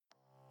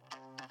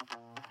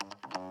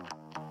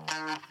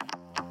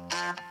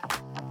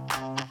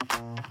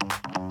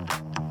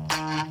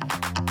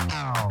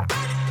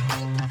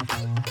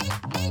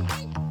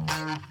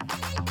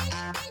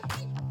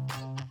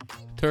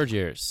Third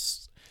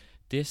years.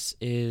 This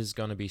is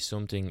going to be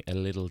something a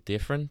little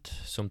different,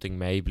 something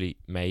maybe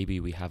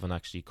we haven't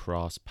actually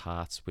crossed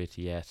paths with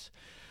yet,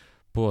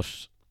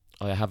 but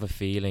I have a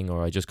feeling,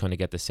 or I just kind of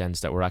get the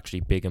sense that we're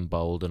actually big and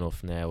bold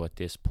enough now at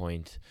this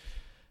point,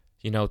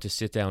 to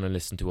sit down and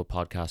listen to a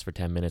podcast for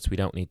 10 minutes. We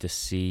don't need to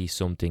see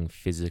something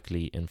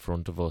physically in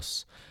front of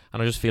us.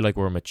 And I just feel like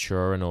we're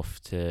mature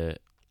enough to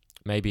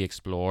maybe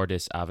explore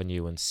this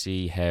avenue and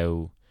see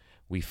how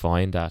we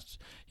find that.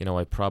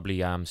 I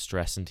probably am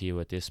stressing to you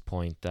at this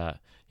point that,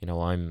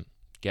 I'm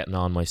getting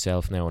on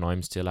myself now and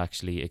I'm still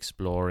actually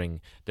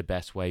exploring the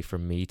best way for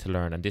me to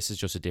learn. And this is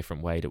just a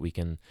different way that we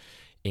can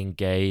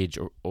engage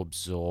or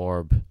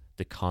absorb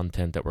the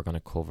content that we're going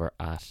to cover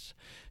at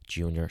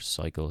Junior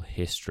Cycle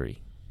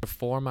History. The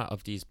format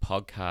of these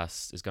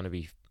podcasts is going to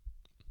be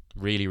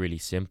really, really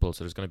simple.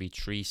 So there's going to be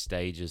 3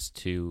 stages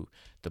to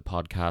the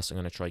podcast. I'm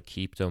going to try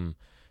keep them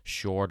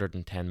shorter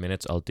than 10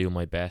 minutes. I'll do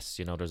my best.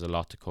 There's a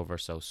lot to cover.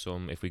 So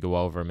if we go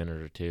over a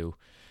minute or two,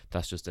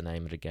 that's just the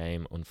name of the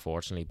game,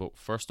 unfortunately. But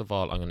first of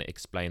all, I'm going to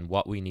explain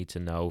what we need to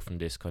know from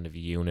this kind of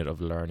unit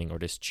of learning, or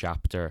this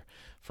chapter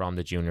from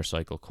the Junior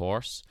Cycle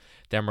course.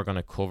 Then we're going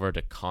to cover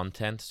the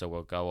content. So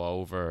we'll go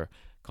over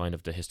kind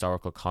of the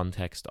historical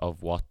context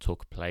of what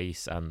took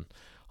place, and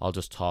I'll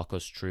just talk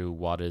us through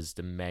what is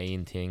the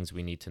main things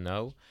we need to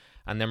know.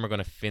 And then we're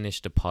going to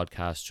finish the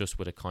podcast just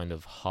with a kind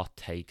of hot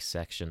take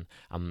section.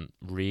 I'm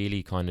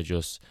really kind of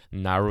just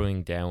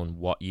narrowing down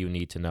what you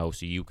need to know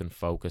so you can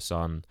focus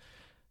on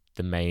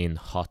the main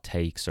hot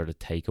takes or the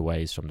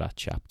takeaways from that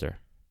chapter.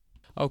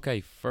 Okay,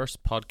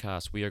 first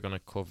podcast, we are going to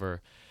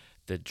cover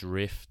the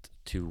drift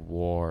to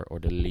war, or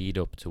the lead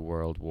up to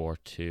World War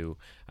II.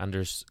 And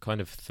there's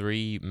kind of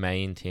 3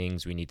 main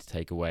things we need to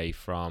take away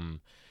from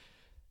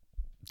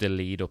the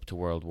lead up to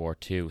World War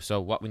II.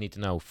 So what we need to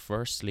know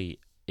firstly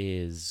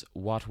is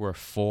what were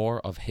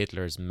 4 of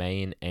Hitler's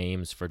main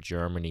aims for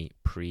Germany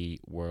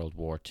pre-World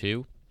War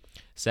II.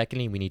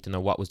 Secondly, we need to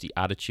know what was the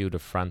attitude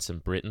of France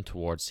and Britain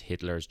towards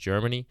Hitler's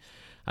Germany.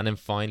 And then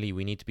finally,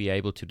 we need to be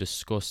able to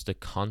discuss the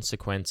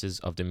consequences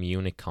of the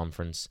Munich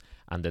Conference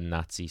and the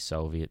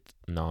Nazi-Soviet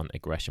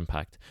non-aggression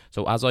pact.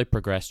 So as I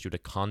progress through the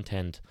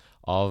content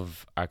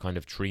of our kind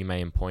of 3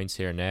 main points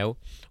here now,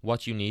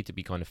 what you need to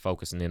be kind of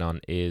focusing in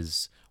on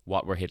is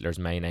what were Hitler's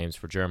main aims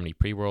for Germany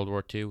pre-World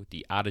War II,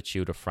 the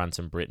attitude of France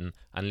and Britain,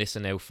 and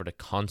listen out for the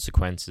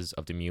consequences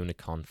of the Munich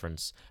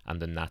Conference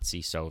and the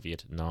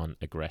Nazi-Soviet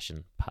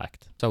non-aggression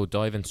pact. So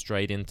diving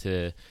straight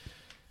into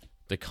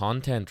the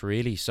content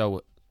really.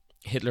 So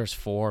Hitler's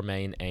 4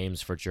 main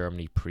aims for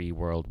Germany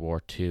pre-World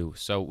War II.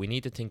 So we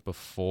need to think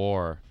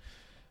before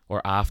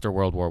or after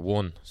World War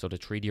I. So the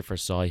Treaty of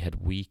Versailles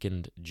had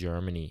weakened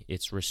Germany.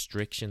 Its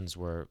restrictions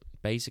were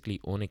basically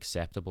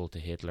unacceptable to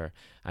Hitler,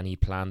 and he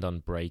planned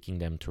on breaking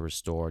them to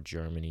restore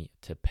Germany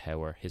to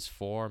power. His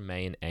 4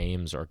 main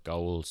aims or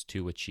goals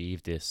to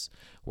achieve this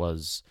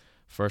was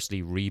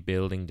firstly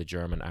rebuilding the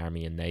German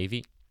army and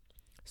navy,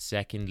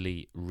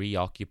 secondly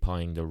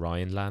reoccupying the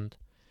Rhineland,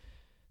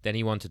 then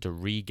he wanted to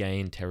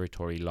regain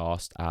territory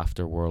lost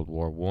after World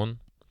War I,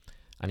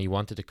 and he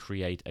wanted to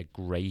create a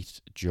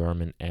great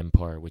German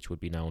empire, which would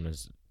be known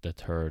as the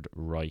Third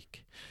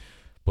Reich.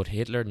 But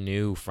Hitler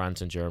knew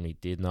France and Germany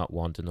did not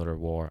want another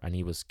war, and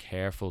he was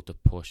careful to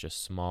push a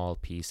small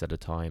piece at a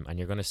time. And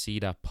you're going to see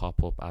that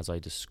pop up as I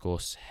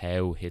discuss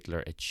how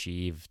Hitler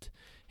achieved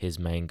his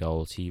main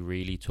goals. He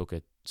really took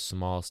a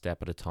small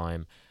step at a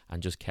time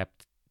and just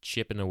kept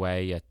chipping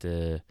away at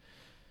the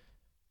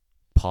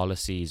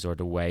policies or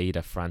the way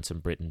that France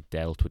and Britain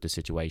dealt with the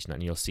situation.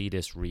 And you'll see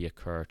this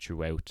reoccur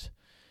throughout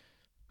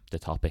the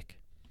topic.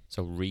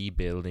 So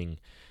rebuilding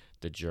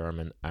the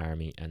German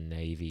army and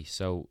navy.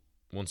 So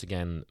once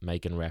again,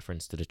 making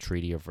reference to the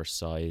Treaty of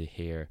Versailles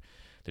here.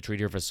 The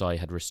Treaty of Versailles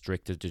had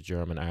restricted the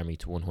German army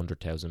to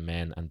 100,000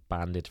 men and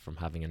banned it from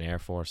having an air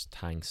force,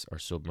 tanks or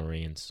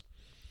submarines.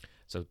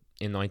 So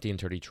in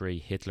 1933,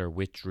 Hitler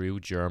withdrew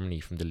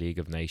Germany from the League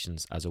of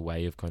Nations as a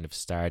way of kind of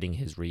starting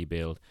his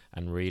rebuild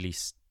and really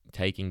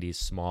taking these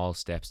small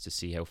steps to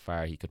see how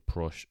far he could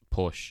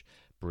push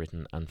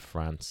Britain and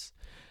France.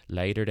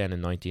 Later then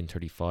in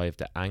 1935,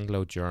 the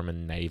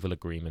Anglo-German Naval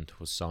Agreement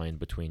was signed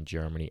between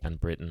Germany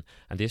and Britain,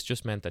 and this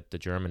just meant that the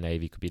German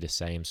Navy could be the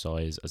same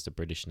size as the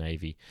British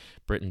Navy.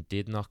 Britain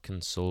did not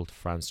consult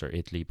France or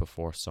Italy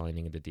before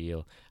signing the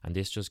deal, and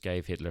this just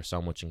gave Hitler so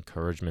much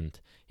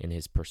encouragement in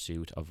his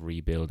pursuit of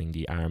rebuilding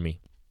the army.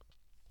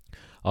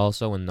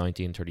 Also in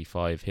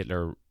 1935,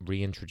 Hitler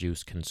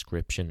reintroduced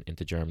conscription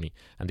into Germany,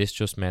 and this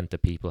just meant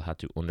that people had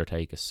to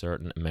undertake a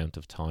certain amount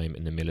of time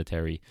in the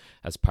military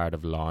as part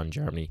of law in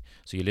Germany.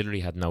 So you literally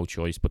had no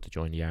choice but to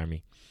join the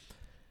army.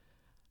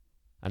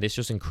 And this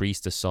just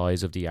increased the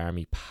size of the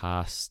army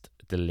past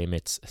the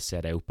limits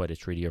set out by the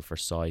Treaty of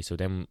Versailles. So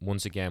then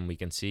once again we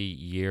can see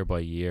year by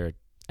year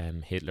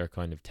Hitler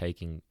kind of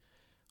taking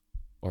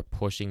or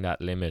pushing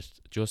that limit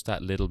just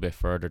that little bit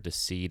further to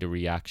see the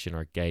reaction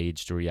or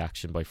gauge the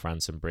reaction by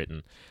France and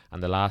Britain.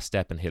 And the last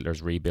step in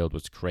Hitler's rebuild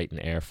was to create an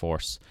air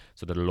force.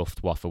 So the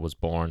Luftwaffe was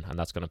born, and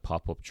that's going to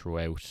pop up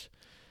throughout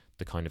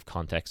the kind of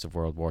context of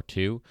World War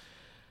II.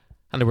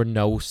 And there were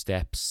no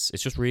steps.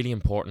 It's just really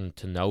important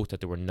to note that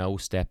there were no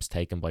steps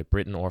taken by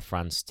Britain or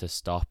France to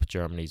stop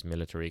Germany's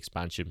military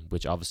expansion,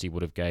 which obviously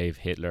would have gave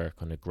Hitler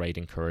kind of great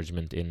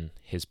encouragement in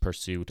his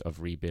pursuit of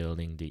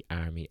rebuilding the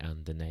army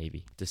and the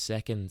navy. The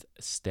second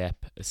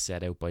step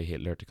set out by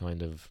Hitler to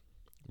kind of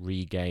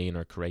regain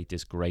or create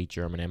this great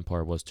German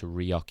empire was to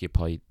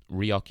reoccupy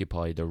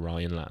the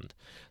Rhineland.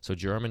 So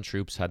German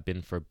troops had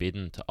been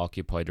forbidden to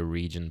occupy the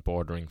region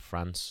bordering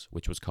France,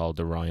 which was called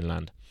the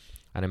Rhineland.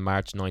 And in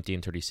March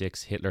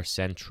 1936, Hitler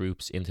sent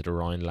troops into the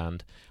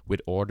Rhineland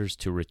with orders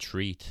to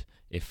retreat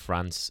if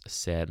France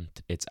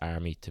sent its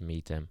army to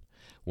meet them.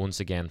 Once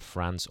again,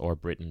 France or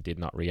Britain did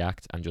not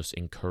react and just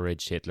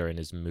encouraged Hitler in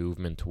his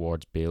movement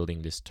towards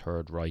building this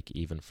Third Reich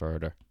even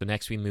further. So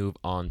next we move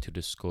on to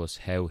discuss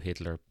how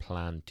Hitler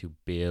planned to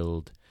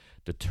build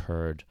the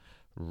Third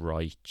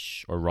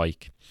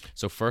Reich.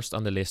 So first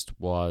on the list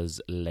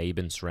was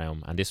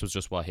Lebensraum, and this was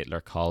just what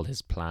Hitler called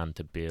his plan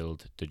to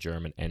build the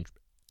German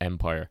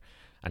Empire,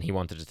 and he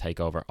wanted to take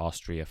over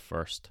Austria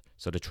first.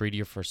 So the Treaty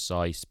of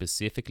Versailles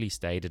specifically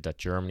stated that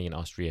Germany and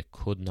Austria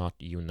could not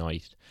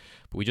unite.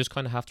 But we just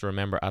kind of have to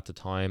remember at the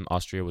time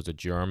Austria was a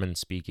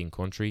German-speaking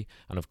country,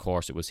 and of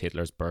course it was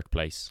Hitler's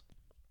birthplace.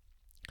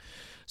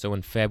 So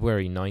in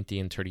February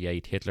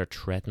 1938, Hitler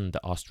threatened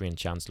the Austrian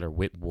Chancellor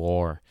with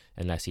war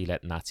unless he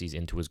let Nazis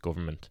into his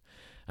government.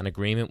 An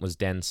agreement was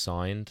then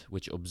signed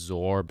which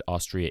absorbed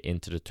Austria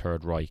into the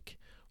Third Reich.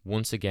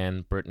 Once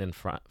again, Britain and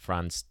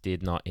France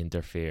did not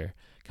interfere.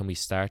 Can we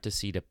start to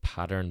see the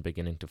pattern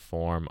beginning to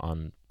form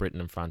on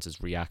Britain and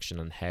France's reaction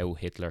and how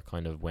Hitler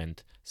kind of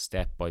went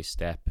step by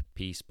step,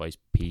 piece by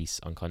piece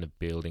on kind of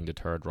building the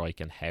Third Reich,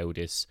 and how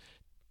this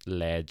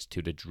led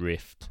to the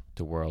drift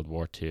to World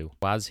War II.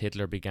 As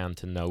Hitler began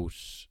to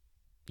note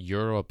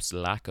Europe's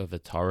lack of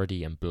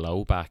authority and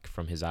blowback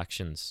from his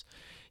actions,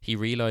 he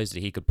realised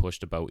that he could push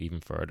the boat even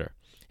further.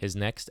 His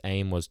next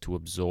aim was to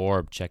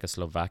absorb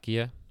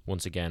Czechoslovakia,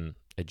 once again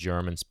a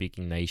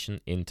German-speaking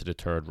nation, into the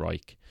Third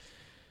Reich.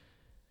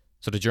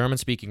 So the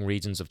German-speaking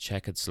regions of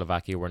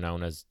Czechoslovakia were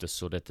known as the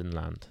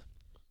Sudetenland.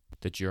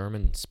 The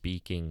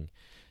German-speaking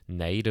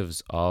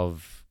natives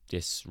of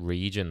this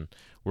region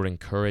were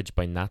encouraged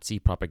by Nazi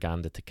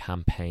propaganda to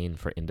campaign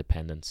for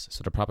independence.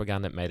 So the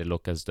propaganda made it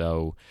look as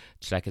though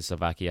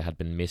Czechoslovakia had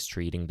been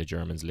mistreating the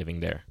Germans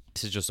living there.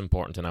 This is just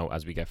important to know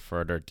as we get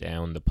further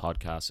down the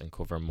podcast and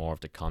cover more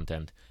of the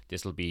content.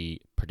 This will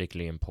be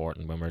particularly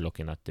important when we're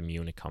looking at the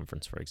Munich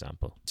conference, for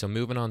example. So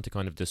moving on to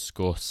kind of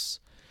discuss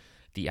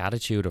the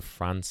attitude of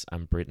France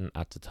and Britain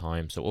at the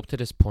time. So up to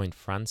this point,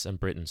 France and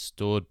Britain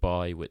stood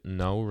by with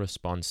no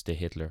response to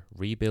Hitler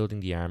rebuilding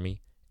the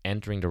army,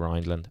 entering the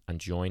Rhineland, and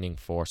joining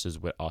forces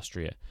with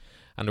Austria.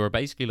 And there were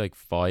basically like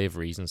 5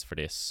 reasons for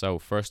this. So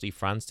firstly,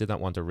 France did not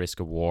want to risk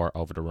a war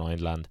over the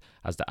Rhineland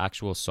as the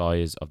actual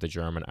size of the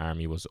German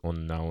army was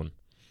unknown.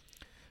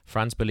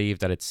 France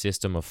believed that its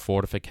system of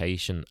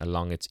fortification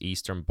along its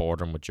eastern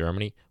border with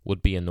Germany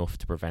would be enough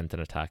to prevent an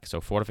attack. So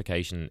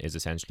fortification is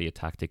essentially a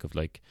tactic of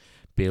like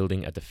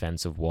building a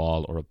defensive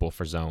wall or a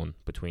buffer zone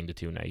between the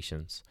two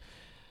nations.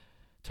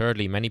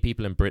 Thirdly, many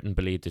people in Britain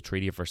believed the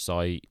Treaty of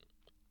Versailles,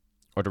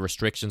 or the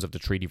restrictions of the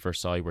Treaty of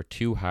Versailles, were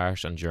too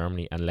harsh on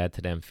Germany and led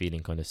to them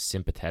feeling kind of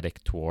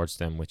sympathetic towards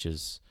them, which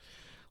is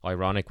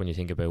ironic when you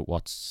think about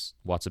what's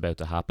about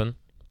to happen.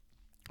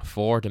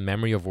 4, the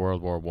memory of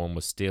World War I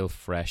was still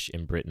fresh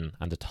in Britain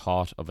and the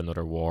thought of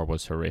another war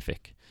was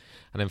horrific.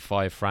 And then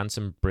 5, France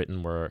and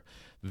Britain were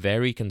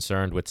very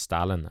concerned with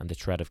Stalin and the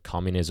threat of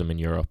communism in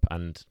Europe,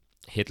 and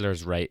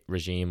Hitler's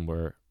regime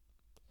were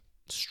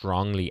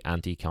strongly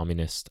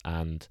anti-communist,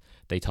 and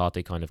they thought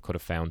they kind of could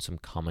have found some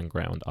common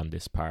ground on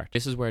this part.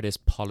 This is where this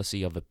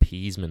policy of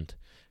appeasement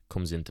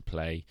comes into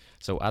play.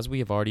 So as we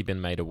have already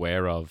been made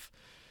aware of,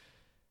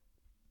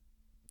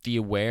 the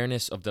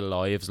awareness of the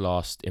lives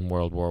lost in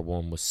World War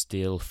I was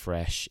still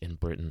fresh in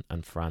Britain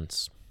and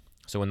France.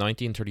 So in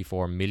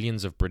 1934,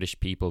 millions of British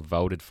people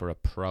voted for a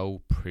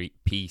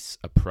pro-peace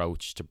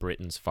approach to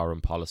Britain's foreign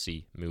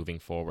policy moving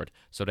forward.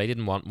 So they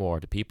didn't want war.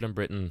 The people in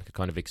Britain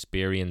kind of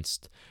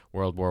experienced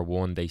World War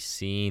I. They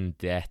seen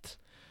death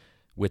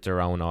with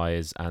their own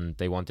eyes, and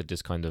they wanted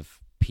this kind of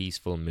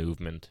peaceful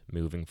movement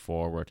moving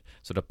forward.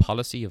 So the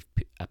policy of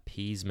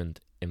appeasement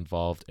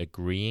involved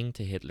agreeing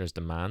to Hitler's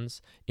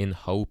demands in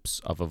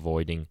hopes of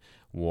avoiding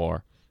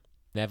war.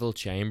 Neville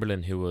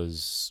Chamberlain, who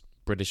was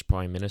British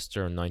Prime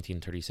Minister in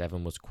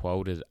 1937, was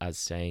quoted as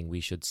saying, "We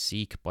should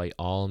seek by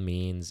all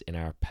means in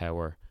our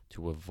power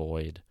to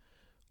avoid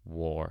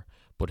war."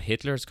 But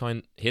Hitler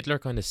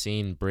kind of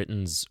seen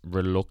Britain's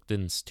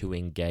reluctance to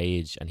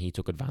engage, and he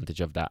took advantage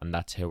of that, and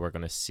that's how we're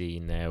going to see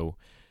now.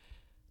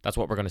 That's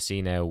what we're going to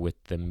see now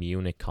with the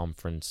Munich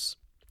conference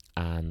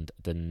and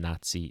the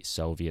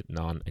Nazi-Soviet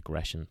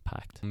non-aggression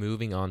pact.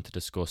 Moving on to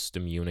discuss the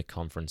Munich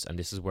conference, and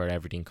this is where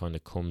everything kind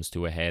of comes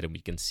to a head, and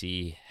we can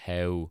see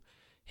how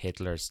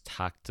Hitler's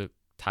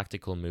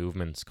tactical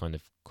movements kind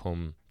of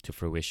come to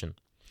fruition.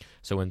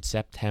 So in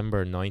September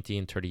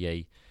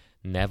 1938,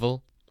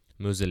 Neville,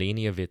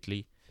 Mussolini of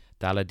Italy,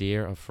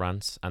 Daladier of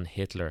France, and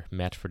Hitler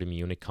met for the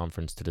Munich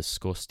conference to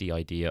discuss the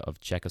idea of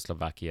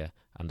Czechoslovakia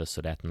and the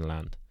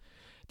Sudetenland.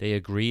 They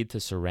agreed to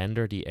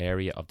surrender the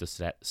area of the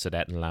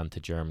Sudetenland to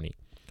Germany.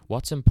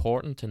 What's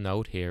important to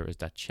note here is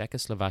that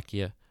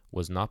Czechoslovakia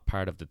was not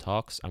part of the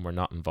talks and were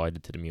not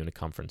invited to the Munich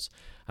conference.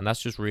 And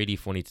that's just really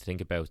funny to think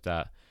about,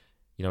 that,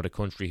 you know, the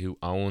country who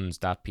owns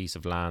that piece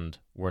of land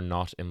were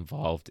not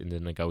involved in the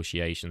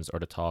negotiations or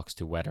the talks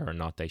to whether or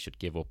not they should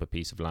give up a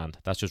piece of land.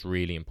 That's just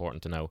really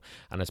important to know.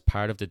 And as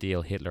part of the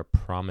deal, Hitler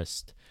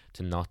promised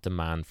to not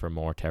demand for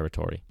more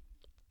territory.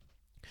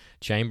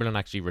 Chamberlain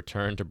actually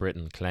returned to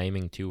Britain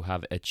claiming to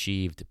have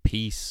achieved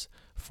peace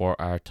for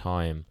our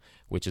time,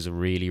 which is a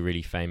really,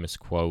 really famous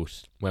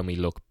quote when we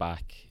look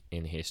back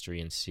in history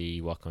and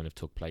see what kind of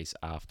took place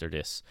after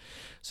this.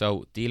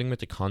 So, dealing with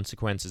the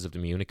consequences of the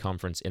Munich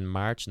conference, in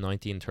March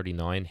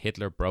 1939,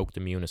 Hitler broke the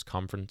Munich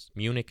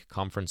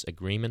conference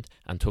agreement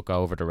and took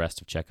over the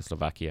rest of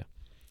Czechoslovakia.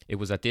 It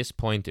was at this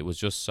point, it was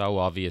just so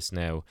obvious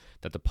now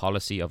that the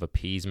policy of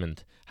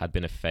appeasement had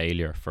been a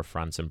failure for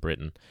France and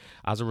Britain.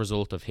 As a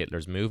result of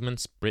Hitler's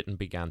movements, Britain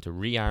began to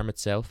rearm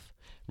itself,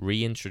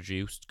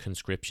 reintroduced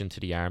conscription to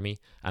the army,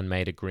 and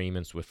made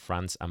agreements with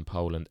France and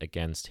Poland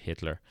against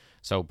Hitler.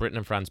 So Britain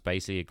and France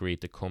basically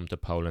agreed to come to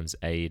Poland's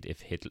aid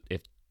if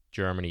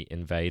Germany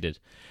invaded.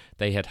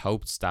 They had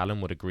hoped Stalin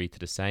would agree to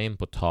the same,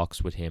 but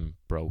talks with him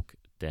broke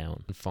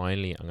down. And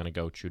finally, I'm going to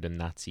go through the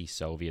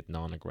Nazi-Soviet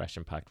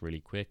non-aggression pact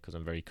really quick because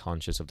I'm very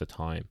conscious of the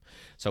time.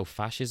 So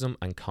fascism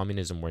and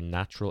communism were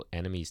natural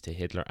enemies to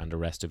Hitler and the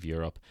rest of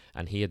Europe,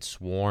 and he had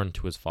sworn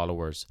to his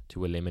followers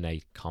to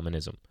eliminate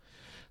communism.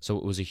 So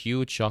it was a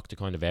huge shock to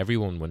kind of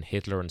everyone when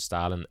Hitler and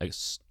Stalin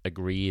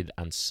agreed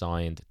and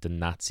signed the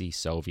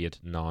Nazi-Soviet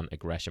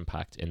non-aggression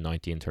pact in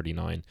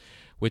 1939,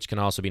 which can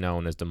also be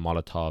known as the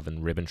Molotov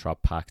and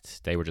Ribbentrop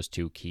Pact. They were just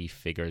two key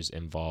figures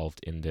involved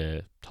in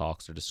the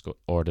talks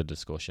or the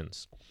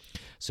discussions.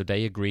 So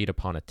they agreed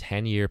upon a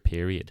 10-year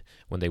period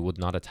when they would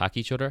not attack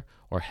each other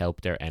or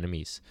help their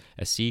enemies.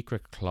 A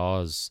secret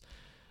clause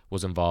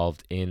was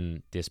involved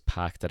in this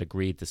pact that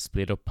agreed to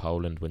split up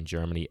Poland when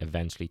Germany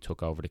eventually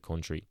took over the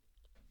country.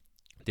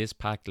 This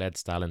pact led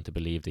Stalin to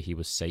believe that he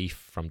was safe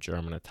from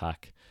German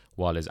attack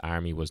while his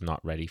army was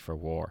not ready for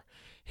war.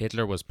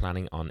 Hitler was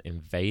planning on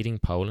invading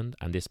Poland,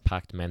 and this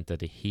pact meant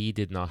that he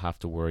did not have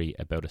to worry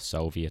about a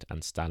Soviet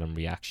and Stalin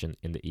reaction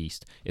in the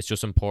East. It's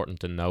just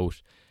important to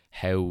note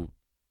how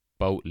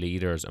both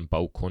leaders and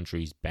both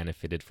countries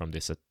benefited from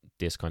this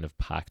kind of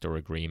pact or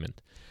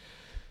agreement.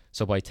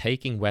 So by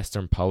taking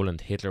Western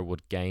Poland, Hitler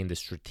would gain the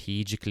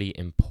strategically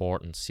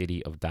important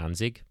city of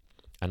Danzig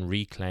and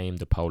reclaim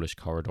the Polish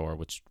corridor,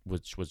 which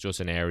was just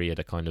an area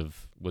that kind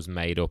of was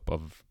made up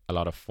of a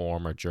lot of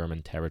former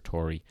German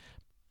territory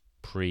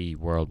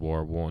pre-World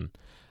War I.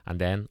 And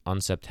then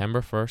on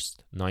September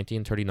 1st,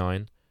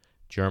 1939,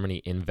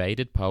 Germany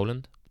invaded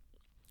Poland.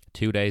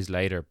 2 days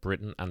later,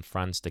 Britain and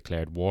France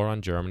declared war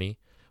on Germany.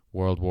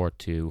 World War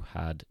II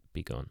had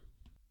begun.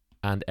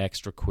 And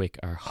extra quick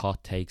are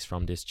hot takes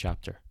from this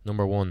chapter.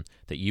 Number 1,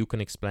 that you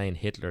can explain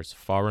Hitler's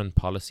foreign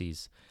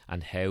policies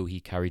and how he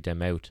carried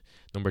them out.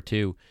 Number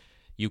 2,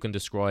 you can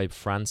describe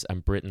France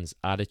and Britain's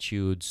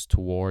attitudes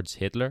towards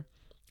Hitler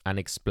and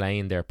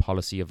explain their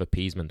policy of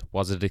appeasement.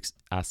 Was it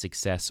a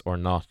success or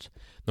not?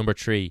 Number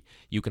 3,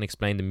 you can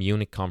explain the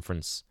Munich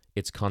conference,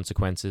 its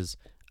consequences,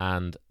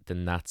 and the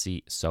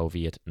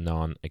Nazi-Soviet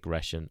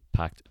non-aggression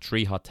pact.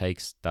 3 hot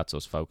takes. That's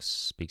us, folks.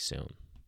 Speak soon.